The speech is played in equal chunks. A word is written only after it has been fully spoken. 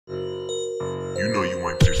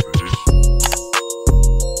like this for this.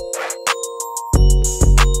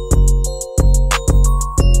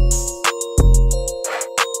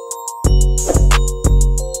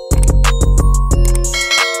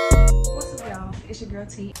 What's up, y'all? It's your girl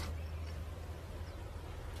T.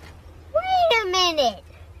 Wait a minute.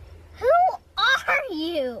 Who are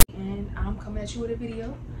you? And I'm coming at you with a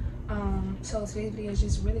video. So today's video is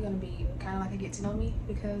just really gonna be kind of like a get to know me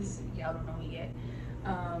because y'all don't know me yet.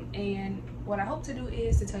 And what I hope to do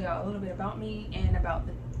is to tell y'all a little bit about me and about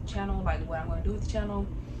the channel, like what I'm gonna do with the channel.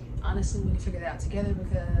 Honestly, we can figure that out together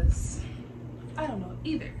because I don't know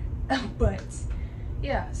either. But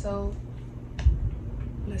yeah, so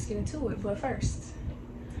let's get into it. But first,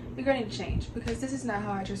 we're gonna need to change because this is not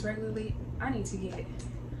how I dress regularly. I need to get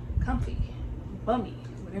comfy, bummy,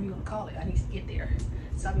 whatever you want to call it. I need to get there.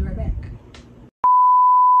 So I'll be right back.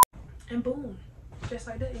 And boom, just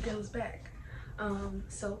like that, it goes back.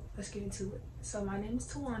 So let's get into it. So my name is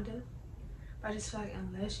Tawanda. I just feel like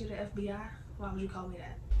unless you're the FBI, why would you call me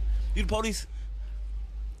that? You the police?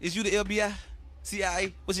 Is you the FBI?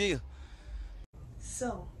 CIA? What's your?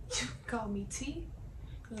 So you can call me T,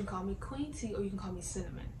 you can call me Queen T, or you can call me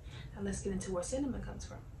Cinnamon. Now let's get into where Cinnamon comes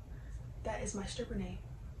from. That is my stripper name.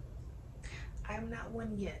 I am not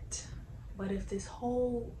one yet, but if this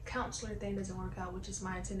whole counselor thing doesn't work out, which is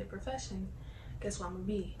my intended profession, guess what I'm gonna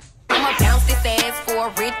be? I'ma bounce this ass for a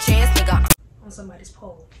rich ass nigga. On somebody's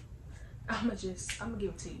pole. I'm gonna give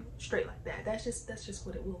it to you straight like that. That's just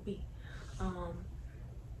what it will be.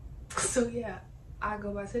 So yeah, I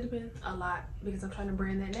go by Cinnamon a lot because I'm trying to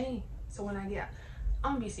brand that name. So when I get,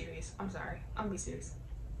 I'm gonna be serious. I'm sorry, I'm gonna be serious.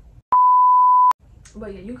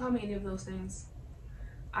 But yeah, you can call me any of those things.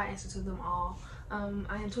 I answer to them all. I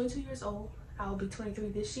am 22 years old. I will be 23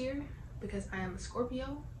 this year because I am a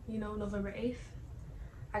Scorpio. You know, November 8th.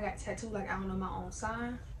 I got tattooed like I don't know my own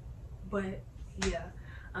sign. But yeah.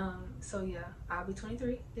 So yeah, I'll be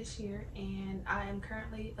 23 this year, and I am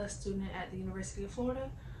currently a student at the University of Florida.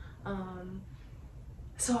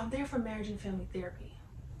 So I'm there for marriage and family therapy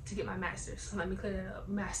to get my master's. So let me clear that up.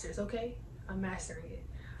 Master's, okay? I'm mastering it.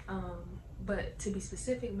 But to be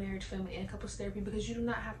specific, marriage, family, and couples therapy, because you do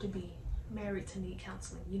not have to be married to need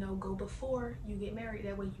counseling. You know, go before you get married.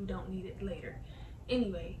 That way you don't need it later.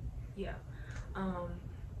 Anyway, yeah.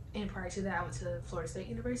 And prior to that, I went to Florida State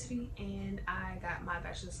University, and I got my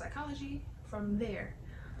bachelor's of psychology from there.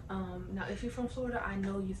 Now, if you're from Florida, I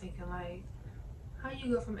know you're thinking like, how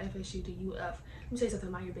you go from FSU to UF? Let me tell you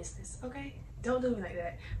something, mind your business, okay? Don't do me like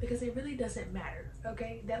that, because it really doesn't matter,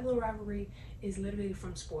 okay? That little rivalry is literally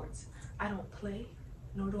from sports. I don't play,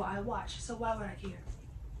 nor do I watch, so why would I care?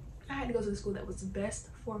 I had to go to the school that was best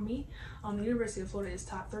for me. The University of Florida is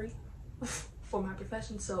top 3 for my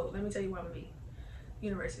profession, so let me tell you where I'm gonna be.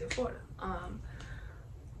 University of Florida.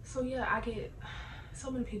 So yeah, I get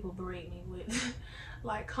so many people berate me with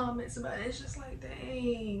like comments about it. It's just like,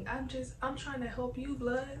 dang, I'm trying to help you,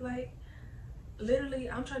 blood. Like, literally,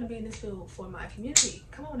 I'm trying to be in this field for my community.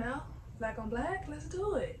 Come on now, black on black, let's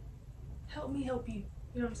do it. Help me help you.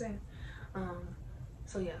 You know what I'm saying?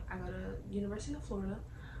 So yeah, I go to University of Florida.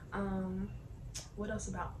 What else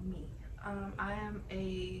about me? I am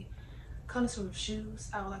a connoisseur of shoes,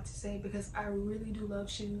 I would like to say, because I really do love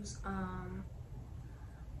shoes.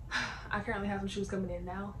 I currently have some shoes coming in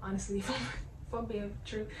now, honestly, if I'm being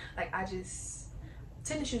true. Like, tennis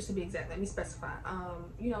shoes to be exact, let me specify.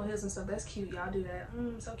 You know, heels and stuff, that's cute, y'all do that,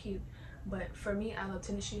 so cute. But for me, I love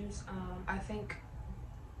tennis shoes. I think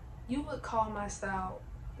you would call my style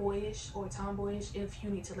boyish or tomboyish if you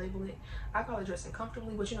need to label it. I call it dressing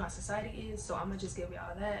comfortably, but you know how society is, so I'm gonna just give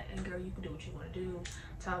y'all that, and girl, you can do what you want to do.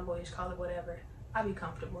 Tomboyish, call it whatever. I be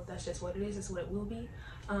comfortable. That's just what it is. That's what it will be.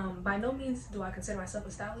 By no means do I consider myself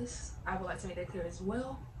a stylist. I would like to make that clear as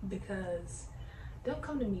well, because don't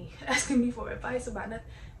come to me asking me for advice about nothing.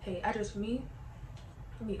 Hey, I dress for me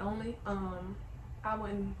only.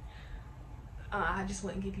 I just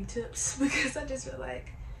wouldn't give you tips because I just feel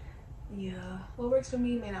like, yeah, what works for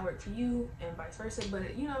me may not work for you, and vice versa.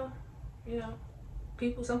 But you know,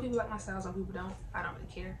 some people like my style, some people don't. I don't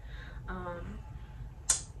really care.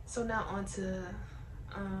 So now on to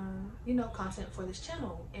you know, content for this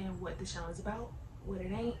channel and what this channel is about, what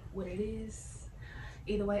it ain't, what it is.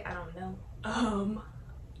 Either way, I don't know.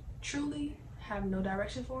 Truly have no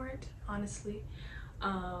direction for it, honestly.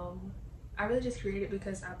 I really just created it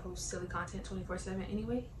because I post silly content 24/7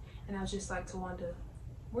 anyway, and I was just like, Tawanda,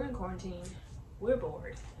 we're in quarantine, we're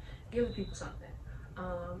bored, give the people something,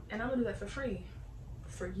 and I'm gonna do that for free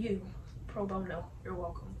for you, pro bono. You're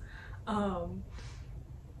welcome.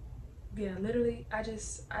 yeah, literally, I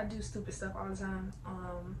do stupid stuff all the time,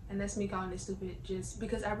 and that's me calling it stupid just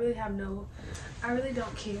because I really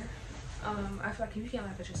don't care. I feel like if you can't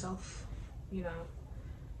laugh at yourself, you know,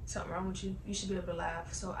 something wrong with you. You should be able to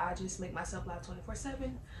laugh. So I just make myself laugh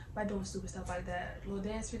 24/7 by doing stupid stuff like that. Little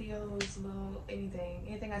dance videos, little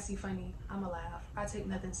anything I see funny, I'ma laugh. I take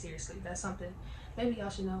nothing seriously. That's something maybe y'all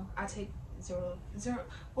should know. I take zero.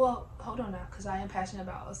 Well, hold on now, because I am passionate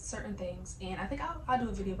about certain things, and I think I'll do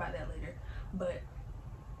a video about that later. But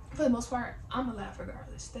for the most part, I'ma laugh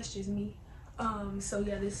regardless. That's just me. So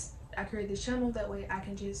yeah, I create this channel that way I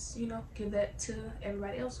can just, you know, give that to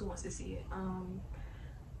everybody else who wants to see it.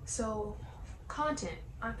 So content,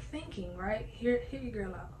 I'm thinking, right? Hear your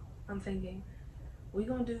girl out. I'm thinking we're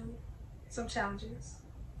gonna do some challenges.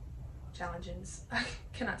 I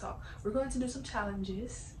cannot talk. We're going to do some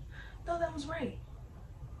challenges. No, that was right.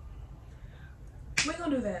 We're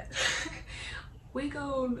gonna do that. we're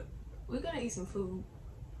gonna eat some food.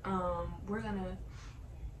 We're gonna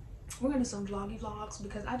do some vloggy vlogs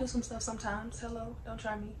because I do some stuff sometimes. Hello, don't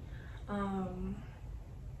try me.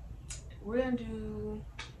 We're gonna do,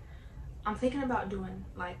 I'm thinking about doing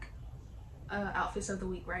like outfits of the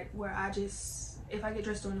week, right? Where if I get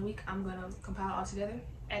dressed during the week, I'm gonna compile it all together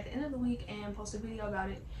at the end of the week and post a video about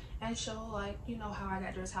it and show, like, you know, how I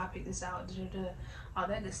got dressed, how I picked this out, all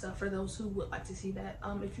that good stuff for those who would like to see that.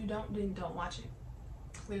 If you don't, then don't watch it,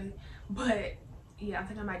 clearly. But yeah, I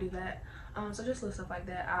think I might do that. So just little stuff like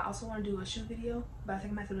that. I also want to do a shoe video, but I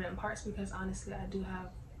think I might do it in parts because honestly, I do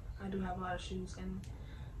have a lot of shoes, and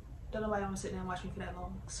don't nobody want to sit there and watch me for that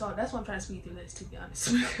long. So that's why I'm trying to speed through this, to be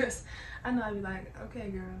honest, because I know I'd be like, okay,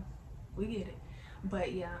 girl, we get it.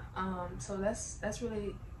 But yeah, so that's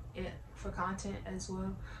really it for content as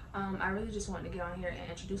well. I really just wanted to get on here and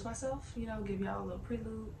introduce myself, you know, give y'all a little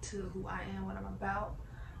prelude to who I am, what I'm about,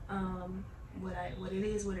 what it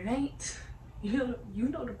is, what it ain't. You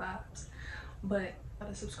know the vibes. But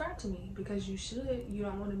subscribe to me because you should. You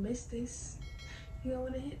don't want to miss this. You don't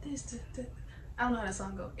want to hit this. I don't know how that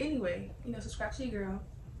song go. Anyway, you know, subscribe to your girl,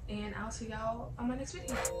 and I'll see y'all on my next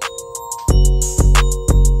video.